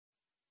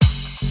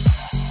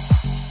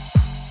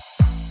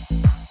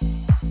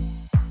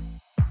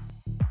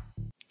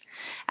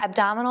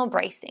abdominal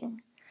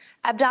bracing.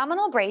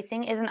 Abdominal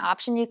bracing is an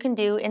option you can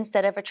do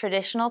instead of a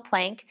traditional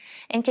plank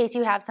in case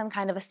you have some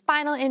kind of a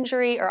spinal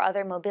injury or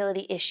other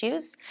mobility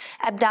issues.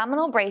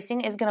 Abdominal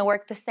bracing is going to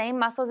work the same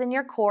muscles in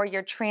your core,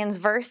 your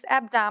transverse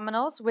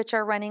abdominals, which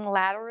are running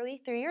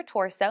laterally through your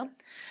torso.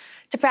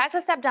 To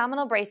practice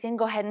abdominal bracing,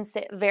 go ahead and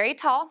sit very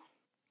tall,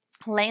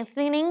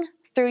 lengthening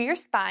through your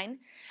spine,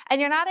 and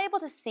you're not able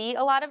to see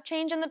a lot of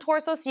change in the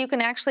torso, so you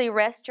can actually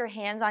rest your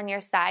hands on your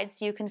sides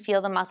so you can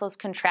feel the muscles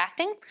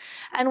contracting.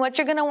 And what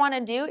you're going to want to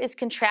do is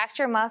contract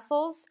your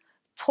muscles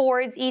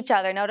towards each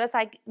other. Notice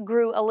I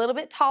grew a little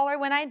bit taller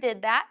when I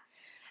did that,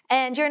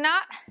 and you're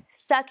not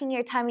sucking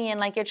your tummy in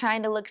like you're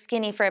trying to look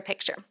skinny for a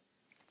picture.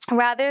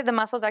 Rather, the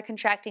muscles are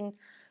contracting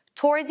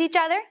towards each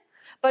other,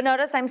 but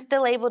notice I'm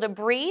still able to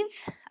breathe.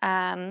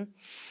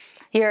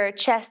 Your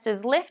chest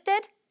is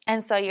lifted,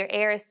 and so your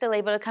air is still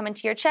able to come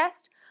into your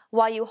chest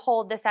while you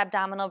hold this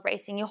abdominal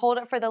bracing. You hold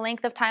it for the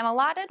length of time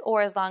allotted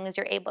or as long as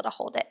you're able to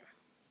hold it.